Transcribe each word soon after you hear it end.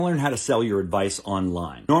Learn how to sell your advice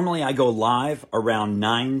online. Normally I go live around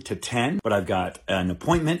 9 to 10, but I've got an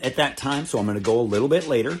appointment at that time, so I'm going to go a little bit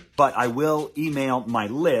later. But I will email my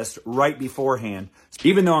list right beforehand.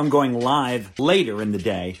 Even though I'm going live later in the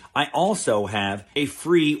day, I also have a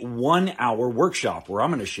free 1-hour workshop where I'm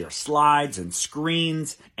going to share slides and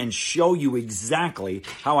screens and show you exactly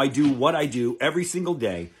how I do what I do every single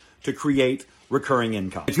day to create recurring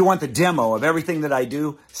income. If you want the demo of everything that I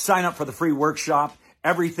do, sign up for the free workshop.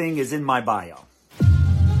 Everything is in my bio.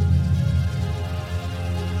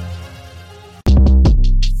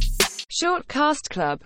 Shortcast Club.